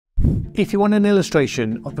If you want an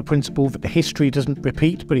illustration of the principle that history doesn't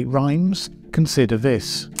repeat but it rhymes, consider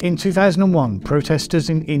this. In 2001, protesters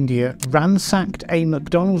in India ransacked a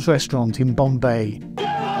McDonald's restaurant in Bombay.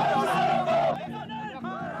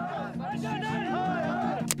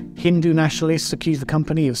 Hindu nationalists accused the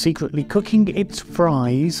company of secretly cooking its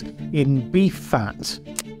fries in beef fat,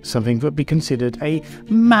 something that would be considered a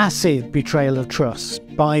massive betrayal of trust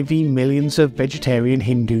by the millions of vegetarian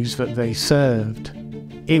Hindus that they served.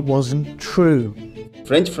 It wasn't true.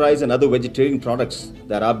 French fries and other vegetarian products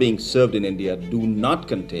that are being served in India do not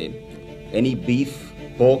contain any beef,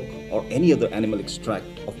 pork, or any other animal extract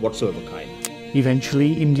of whatsoever kind.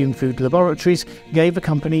 Eventually, Indian food laboratories gave the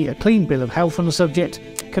company a clean bill of health on the subject,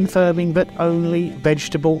 confirming that only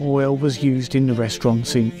vegetable oil was used in the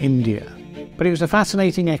restaurants in India. But it was a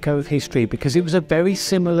fascinating echo of history because it was a very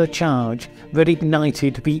similar charge that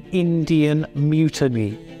ignited the Indian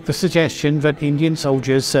Mutiny. The suggestion that Indian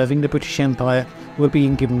soldiers serving the British Empire were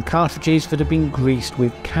being given cartridges that had been greased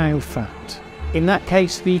with cow fat. In that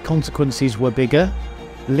case, the consequences were bigger,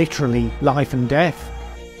 literally life and death,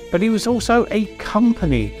 but it was also a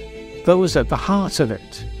company that was at the heart of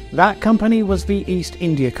it. That company was the East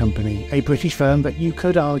India Company, a British firm that you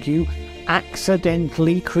could argue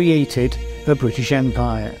accidentally created the British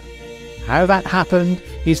Empire. How that happened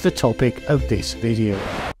is the topic of this video.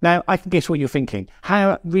 Now, I can guess what you're thinking.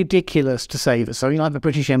 How ridiculous to say that something like the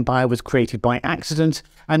British Empire was created by accident,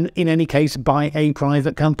 and in any case by a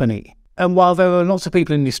private company. And while there are lots of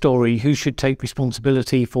people in this story who should take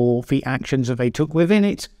responsibility for the actions that they took within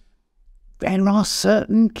it, there are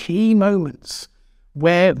certain key moments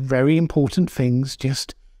where very important things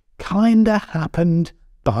just kinda happened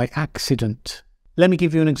by accident. Let me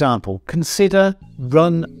give you an example. Consider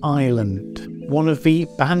Run Island, one of the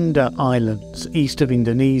Banda Islands east of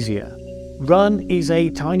Indonesia. Run is a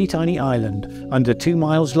tiny island, under 2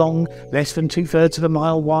 miles long, less than 2/3 of a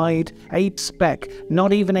mile wide, a speck,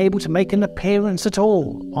 not even able to make an appearance at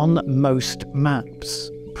all on most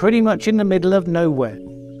maps. Pretty much in the middle of nowhere,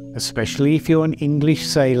 especially if you're an English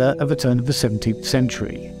sailor of the turn of the 17th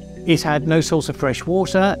century. It had no source of fresh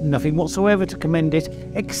water, nothing whatsoever to commend it,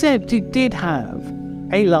 except it did have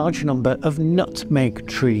a large number of nutmeg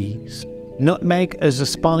trees. Nutmeg as a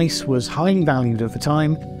spice was highly valued at the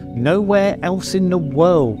time. Nowhere else in the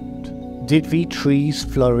world did the trees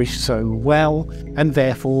flourish so well, and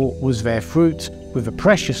therefore was their fruit, with the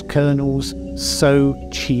precious kernels, so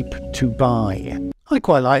cheap to buy. I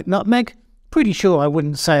quite like nutmeg. Pretty sure I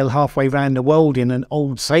wouldn't sail halfway round the world in an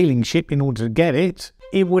old sailing ship in order to get it.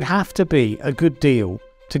 It would have to be a good deal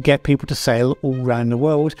to get people to sail all round the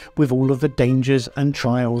world with all of the dangers and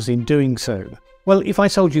trials in doing so. Well, if I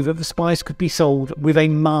told you that the spice could be sold with a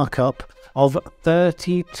markup of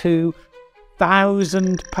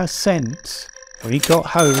 32,000% when it got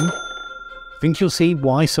home, I think you'll see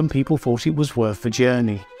why some people thought it was worth the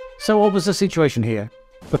journey. So what was the situation here?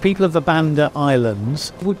 The people of the Banda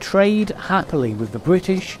Islands would trade happily with the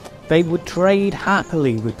British, they would trade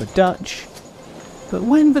happily with the Dutch, but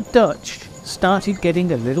when the Dutch started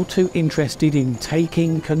getting a little too interested in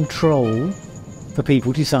taking control, the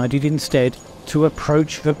people decided instead to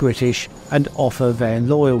approach the British and offer their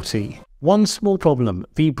loyalty. One small problem: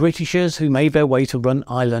 the Britishers who made their way to Run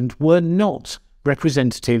Island were not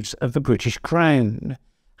representatives of the British Crown,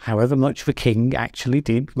 however much the King actually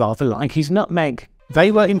did rather like his nutmeg.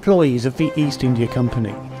 They were employees of the East India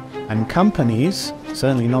Company, and companies,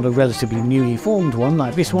 certainly not a relatively newly formed one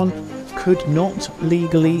like this one, could not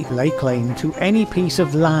legally lay claim to any piece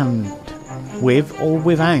of land, with or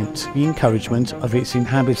without the encouragement of its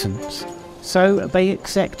inhabitants. So they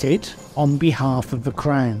accepted on behalf of the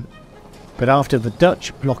Crown. But after the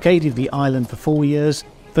Dutch blockaded the island for 4 years,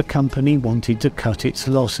 the company wanted to cut its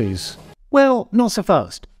losses. Well, not so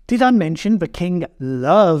fast. Did I mention the King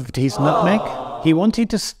loved his nutmeg? He wanted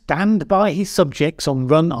to stand by his subjects on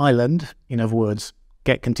Run Island, in other words,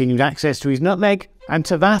 get continued access to his nutmeg, and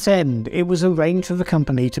to that end it was arranged for the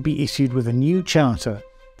company to be issued with a new charter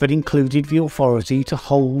that included the authority to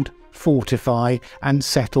hold, fortify and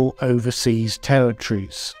settle overseas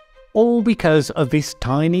territories. All because of this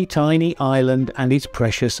tiny island and its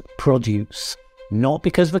precious produce. Not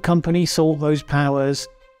because the company saw those powers,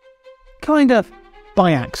 kind of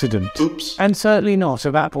by accident. Oops. And certainly not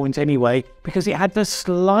at that point anyway, because it had the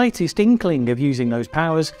slightest inkling of using those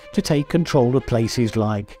powers to take control of places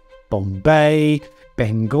like Bombay,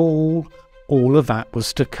 Bengal, all of that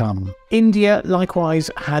was to come. India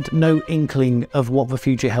likewise had no inkling of what the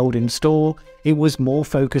future held in store. It was more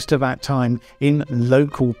focused at that time in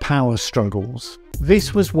local power struggles.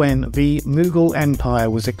 This was when the Mughal Empire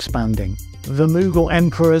was expanding. The Mughal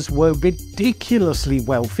emperors were ridiculously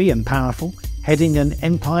wealthy and powerful, heading an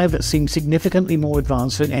empire that seemed significantly more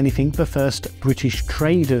advanced than anything the first British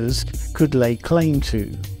traders could lay claim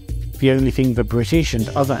to. The only thing the British and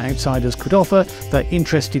other outsiders could offer that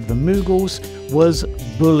interested the Mughals was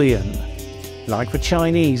bullion. Like the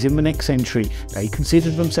Chinese in the next century, they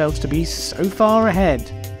considered themselves to be so far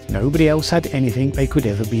ahead, nobody else had anything they could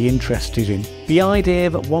ever be interested in. The idea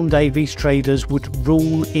that one day these traders would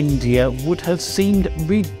rule India would have seemed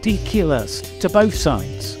ridiculous to both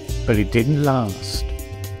sides, but it didn't last.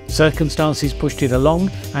 Circumstances pushed it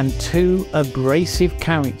along, and two abrasive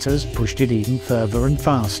characters pushed it even further and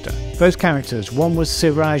faster. Those characters, one was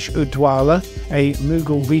Siraj Udwala, a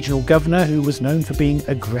Mughal regional governor who was known for being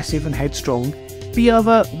aggressive and headstrong. The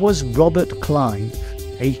other was Robert Clive,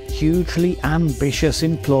 a hugely ambitious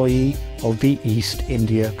employee of the East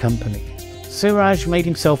India Company. Siraj made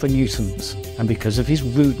himself a nuisance, and because of his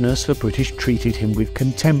rudeness, the British treated him with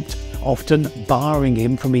contempt, often barring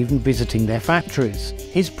him from even visiting their factories.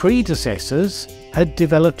 His predecessors had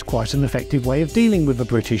developed quite an effective way of dealing with the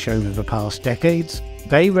British over the past decades.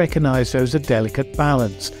 They recognised there was a delicate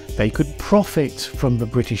balance. They could profit from the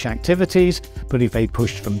British activities, but if they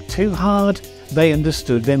pushed them too hard, they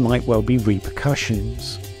understood there might well be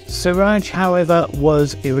repercussions. Siraj, however,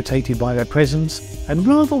 was irritated by their presence and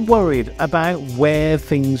rather worried about where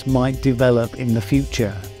things might develop in the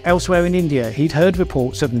future. Elsewhere in India, he'd heard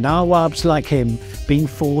reports of Nawabs like him being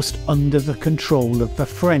forced under the control of the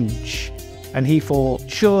French, and he thought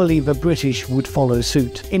surely the British would follow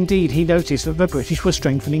suit. Indeed, he noticed that the British were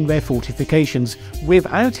strengthening their fortifications,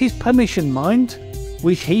 without his permission, mind,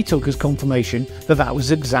 which he took as confirmation that that was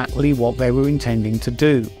exactly what they were intending to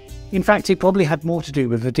do. In fact, it probably had more to do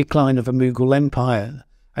with the decline of the Mughal Empire,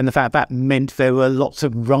 and the fact that meant there were lots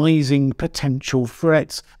of rising potential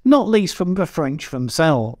threats, not least from the French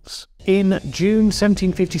themselves. In June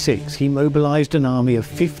 1756, he mobilised an army of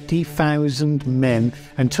 50,000 men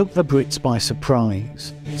and took the Brits by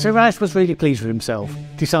surprise. Siraj was really pleased with himself,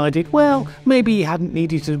 decided, well, maybe he hadn't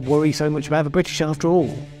needed to worry so much about the British after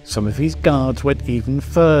all. Some of his guards went even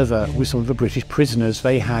further with some of the British prisoners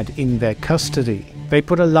they had in their custody. They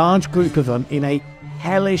put a large group of them in a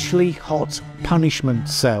hellishly hot punishment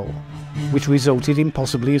cell, which resulted in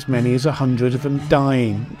possibly as many as 100 of them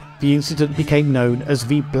dying. The incident became known as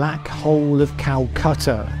the Black Hole of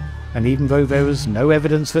Calcutta, and even though there was no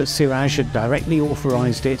evidence that Siraj had directly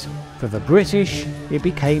authorised it, for the British it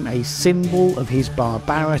became a symbol of his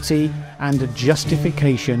barbarity and a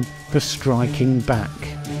justification for striking back.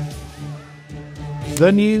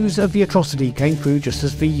 The news of the atrocity came through just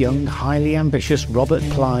as the young, highly ambitious Robert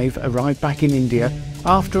Clive arrived back in India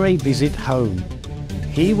after a visit home.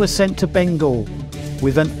 He was sent to Bengal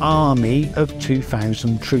with an army of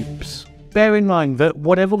 2,000 troops. Bear in mind that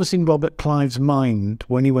whatever was in Robert Clive's mind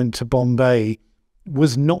when he went to Bombay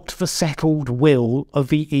was not the settled will of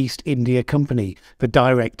the East India Company. The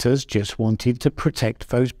directors just wanted to protect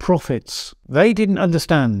those profits. They didn't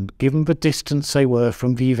understand, given the distance they were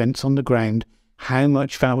from the events on the ground, how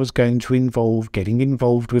much that was going to involve getting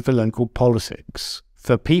involved with the local politics.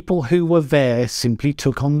 The people who were there simply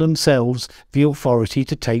took on themselves the authority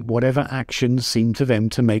to take whatever actions seemed to them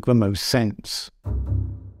to make the most sense.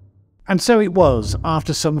 And so it was,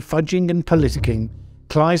 after some fudging and politicking,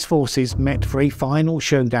 Clive's forces met for a final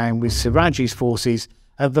showdown with Siraj's forces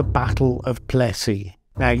at the Battle of Plessy.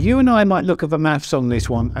 Now, you and I might look at the maths on this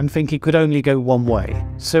one and think it could only go one way.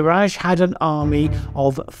 Siraj had an army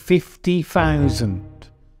of 50,000.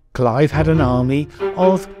 Clive had an army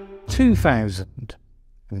of 2,000.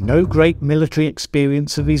 No great military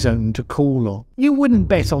experience of his own to call on. You wouldn't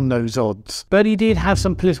bet on those odds, but he did have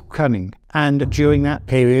some political cunning, and during that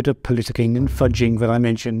period of politicking and fudging that I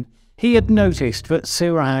mentioned, he had noticed that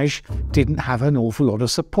Siraj didn't have an awful lot of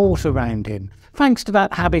support around him, thanks to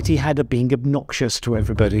that habit he had of being obnoxious to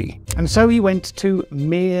everybody. And so he went to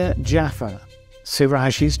Mir Jafar,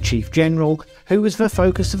 Siraj's chief general, who was the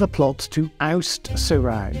focus of a plot to oust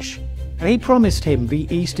Siraj. And he promised him the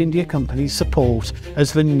East India Company's support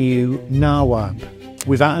as the new Nawab.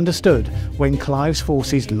 With that understood, when Clive's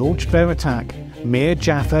forces launched their attack, Mir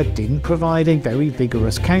Jafar didn't provide a very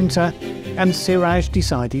vigorous counter, and Siraj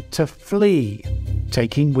decided to flee,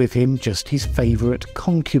 taking with him just his favourite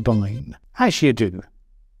concubine, as you do.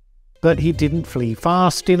 but he didn't flee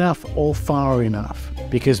fast enough or far enough,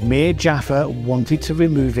 because Mir Jafar wanted to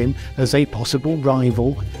remove him as a possible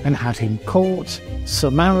rival and had him caught,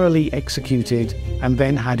 summarily executed, and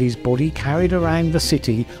then had his body carried around the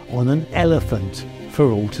city on an elephant for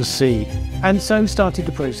all to see. And so started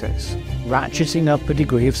the process, ratcheting up a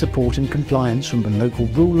degree of support and compliance from the local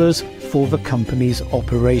rulers for the company's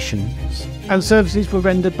operations. And services were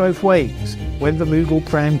rendered both ways. When the Mughal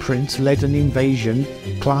Crown Prince led an invasion,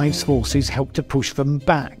 Clive's forces helped to push them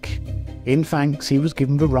back. In thanks, he was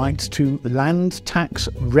given the right to land tax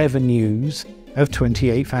revenues of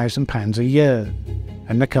 £28,000 a year,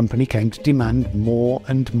 and the company came to demand more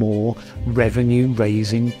and more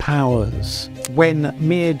revenue-raising powers. When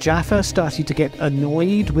Mir Jafar started to get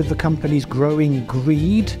annoyed with the company's growing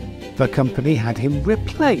greed, the company had him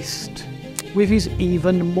replaced with his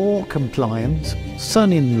even more compliant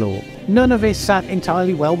son-in-law. None of this sat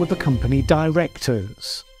entirely well with the company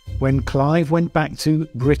directors. When Clive went back to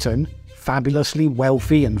Britain, fabulously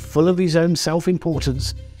wealthy and full of his own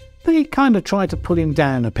self-importance, they kind of tried to pull him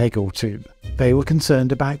down a peg or two. They were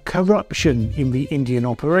concerned about corruption in the Indian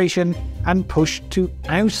operation and pushed to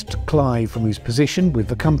oust Clive from his position with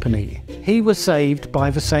the company. He was saved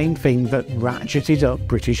by the same thing that ratcheted up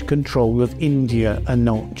British control of India a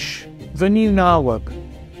notch. The new Nawab,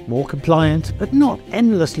 more compliant but not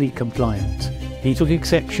endlessly compliant. He took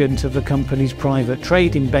exception to the company's private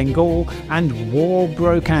trade in Bengal, and war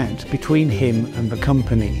broke out between him and the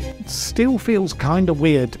company. It still feels kinda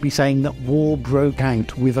weird to be saying that war broke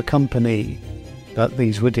out with a company, but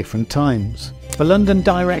these were different times. The London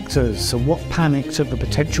directors, somewhat panicked at the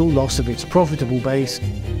potential loss of its profitable base,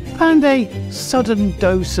 found a sudden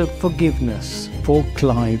dose of forgiveness for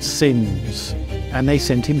Clive's sins, and they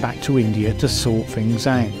sent him back to India to sort things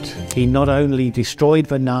out. He not only destroyed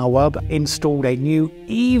the Nawab, installed a new,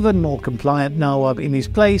 even more compliant Nawab in his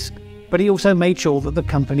place, but he also made sure that the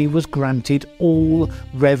company was granted all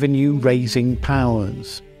revenue-raising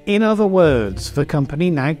powers. In other words, the company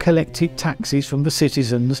now collected taxes from the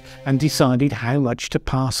citizens and decided how much to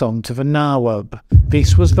pass on to the Nawab.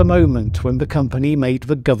 This was the moment when the company made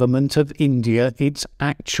the government of India its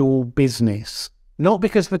actual business. Not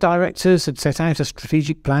because the directors had set out a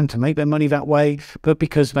strategic plan to make their money that way, but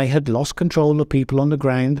because they had lost control of people on the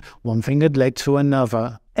ground. One thing had led to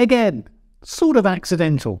another. Again, sort of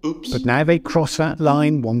accidental. Oops. But now they crossed that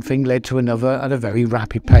line, one thing led to another at a very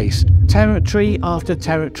rapid pace. Territory after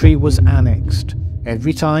territory was annexed,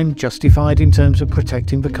 every time justified in terms of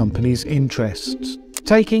protecting the company's interests.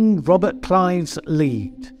 Taking Robert Clive's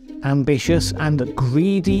lead, ambitious and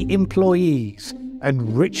greedy employees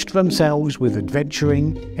enriched themselves with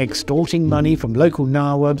adventuring, extorting money from local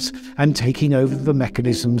Nawabs, and taking over the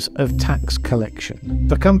mechanisms of tax collection.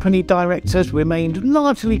 The company directors remained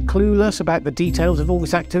largely clueless about the details of all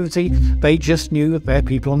this activity. They just knew that their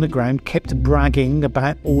people on the ground kept bragging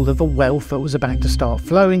about all of the wealth that was about to start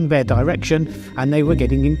flowing their direction, and they were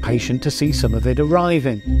getting impatient to see some of it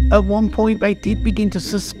arriving. At one point, they did begin to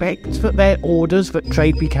suspect that their orders that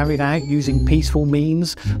trade be carried out using peaceful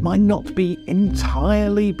means might not be entirely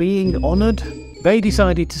being honoured. They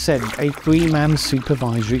decided to send a three-man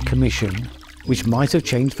supervisory commission, which might have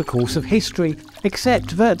changed the course of history,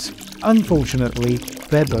 except that, unfortunately,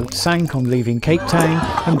 their boat sank on leaving Cape Town,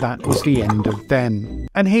 and that was the end of them.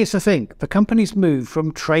 And here's the thing, the company's move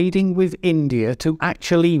from trading with India to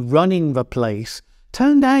actually running the place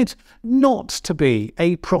turned out not to be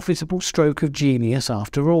a profitable stroke of genius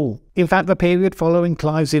after all. In fact, the period following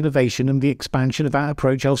Clive's innovation and the expansion of that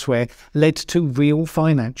approach elsewhere led to real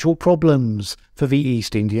financial problems for the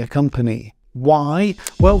East India Company. Why?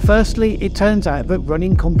 Well, firstly, it turns out that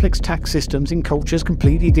running complex tax systems in cultures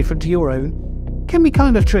completely different to your own can be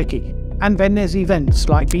kind of tricky. And then there's events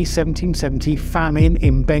like the 1770 famine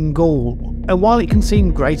in Bengal. And while it can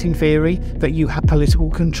seem great in theory that you have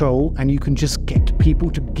political control and you can just get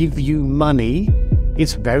people to give you money,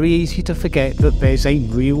 it's very easy to forget that there's a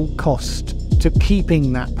real cost to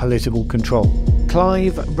keeping that political control.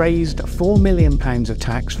 Clive raised £4 million of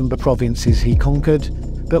tax from the provinces he conquered,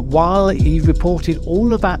 but while he reported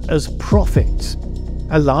all of that as profit,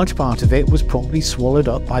 a large part of it was promptly swallowed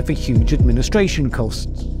up by the huge administration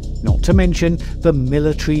costs, not to mention the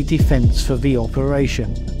military defence for the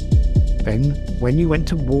operation. Then, when you went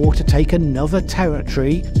to war to take another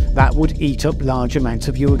territory, that would eat up large amounts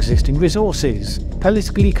of your existing resources.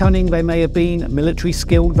 Politically cunning they may have been, military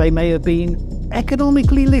skilled they may have been,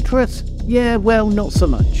 economically literate? Yeah, well, not so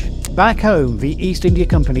much. Back home, the East India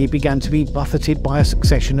Company began to be buffeted by a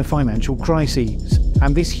succession of financial crises,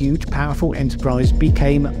 and this huge, powerful enterprise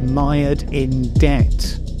became mired in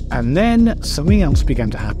debt. And then something else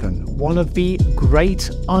began to happen, one of the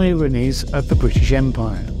great ironies of the British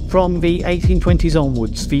Empire. From the 1820s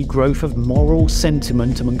onwards, the growth of moral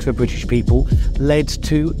sentiment amongst the British people led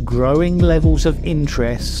to growing levels of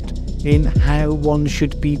interest in how one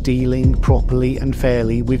should be dealing properly and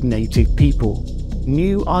fairly with native people.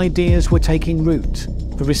 New ideas were taking root.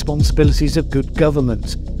 The responsibilities of good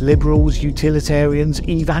government. Liberals, utilitarians,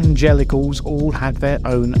 evangelicals all had their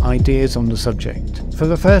own ideas on the subject. For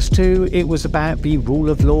the first two, it was about the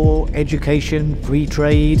rule of law, education, free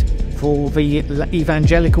trade. For the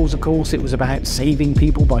evangelicals, of course, it was about saving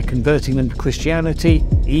people by converting them to Christianity.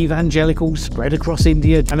 Evangelicals spread across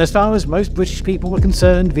India, and as far as most British people were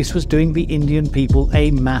concerned, this was doing the Indian people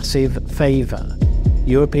a massive favour.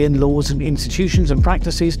 European laws and institutions and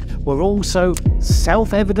practices were also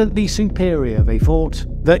self-evidently superior. They thought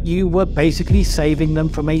that you were basically saving them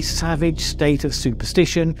from a savage state of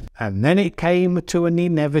superstition, and then it came to an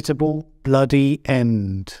inevitable bloody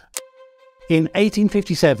end. In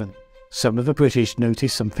 1857, some of the British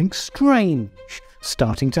noticed something strange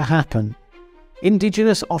starting to happen.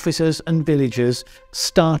 Indigenous officers and villagers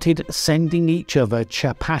started sending each other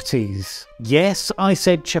chapatis. Yes, I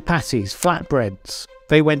said chapatis, flatbreads.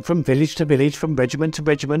 They went from village to village, from regiment to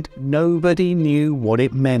regiment. Nobody knew what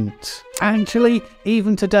it meant. Actually,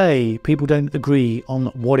 even today, people don't agree on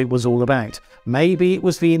what it was all about. Maybe it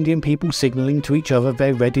was the Indian people signalling to each other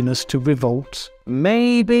their readiness to revolt.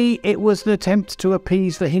 Maybe it was an attempt to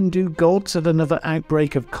appease the Hindu gods at another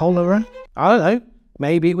outbreak of cholera. I don't know.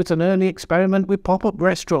 Maybe it was an early experiment with pop-up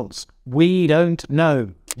restaurants. We don't know.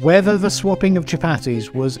 Whether the swapping of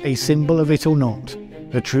chapatis was a symbol of it or not,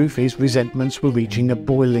 the truth is resentments were reaching a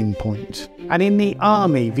boiling point. And in the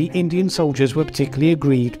army, the Indian soldiers were particularly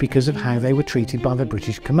aggrieved because of how they were treated by the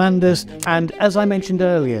British commanders. And as I mentioned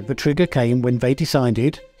earlier, the trigger came when they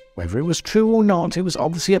decided, whether it was true or not, it was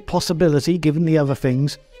obviously a possibility given the other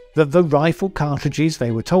things, that the rifle cartridges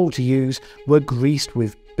they were told to use were greased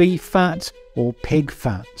with beef fat or pig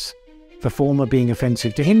fat, the former being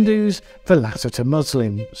offensive to Hindus, the latter to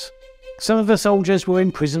Muslims. Some of the soldiers were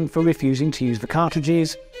imprisoned for refusing to use the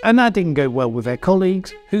cartridges, and that didn't go well with their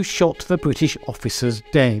colleagues, who shot the British officers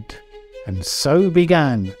dead. And so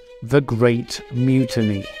began the Great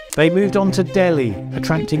Mutiny. They moved on to Delhi,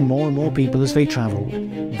 attracting more and more people as they travelled.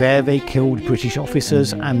 There they killed British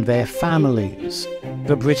officers and their families.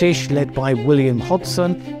 The British, led by William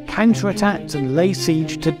Hodson, counterattacked and lay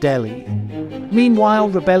siege to Delhi. Meanwhile,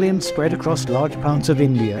 rebellion spread across large parts of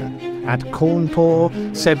India. At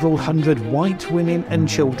Cawnpore, several hundred white women and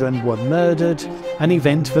children were murdered, an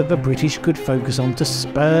event that the British could focus on to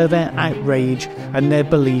spur their outrage and their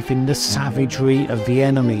belief in the savagery of the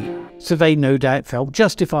enemy. So they no doubt felt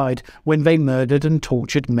justified when they murdered and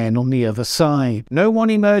tortured men on the other side. No one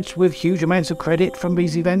emerged with huge amounts of credit from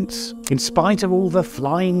these events. In spite of all the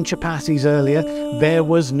flying chapatis earlier, there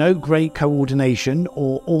was no great coordination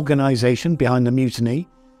or organisation behind the mutiny.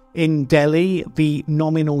 In Delhi, the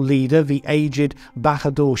nominal leader, the aged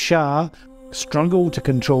Bahadur Shah, struggled to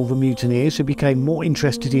control the mutineers, who became more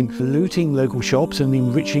interested in looting local shops and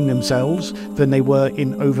enriching themselves than they were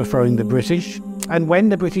in overthrowing the British. And when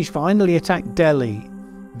the British finally attacked Delhi,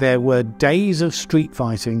 there were days of street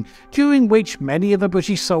fighting, during which many of the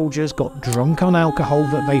British soldiers got drunk on alcohol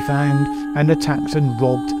that they found and attacked and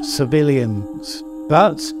robbed civilians.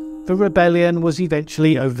 But the rebellion was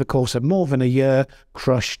eventually, over the course of more than a year,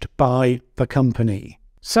 crushed by the company.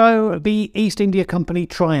 So, the East India Company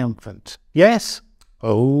triumphant. Yes?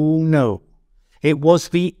 Oh no. It was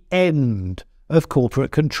the end of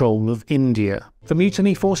corporate control of India. The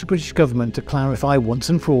mutiny forced the British government to clarify once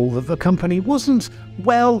and for all that the company wasn't,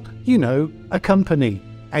 well, you know, a company,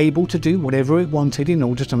 able to do whatever it wanted in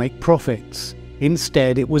order to make profits.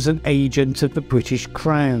 Instead, it was an agent of the British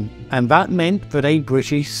Crown, and that meant that a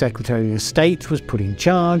British Secretary of State was put in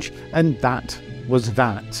charge, and that was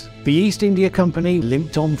that. The East India Company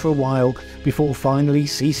limped on for a while before finally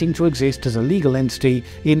ceasing to exist as a legal entity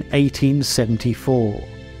in 1874.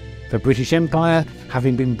 The British Empire,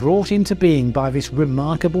 having been brought into being by this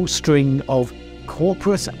remarkable string of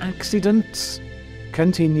corporate accidents,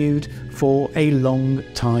 continued for a long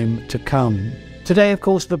time to come. Today, of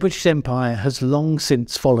course, the British Empire has long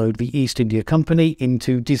since followed the East India Company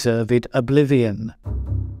into deserved oblivion.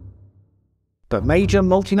 But major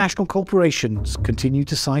multinational corporations continue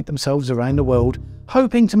to site themselves around the world,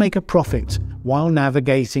 hoping to make a profit while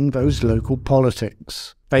navigating those local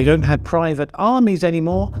politics. They don't have private armies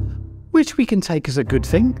anymore, which we can take as a good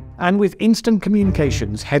thing, and with instant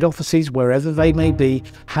communications, head offices wherever they may be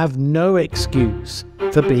have no excuse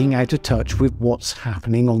for being out of touch with what's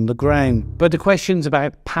happening on the ground. But the questions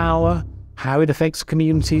about power, how it affects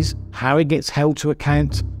communities, how it gets held to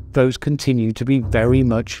account, those continue to be very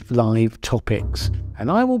much live topics. And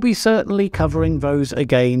I will be certainly covering those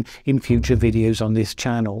again in future videos on this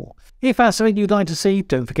channel. If that's something you'd like to see,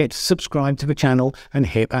 don't forget to subscribe to the channel and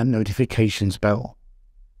hit that notifications bell.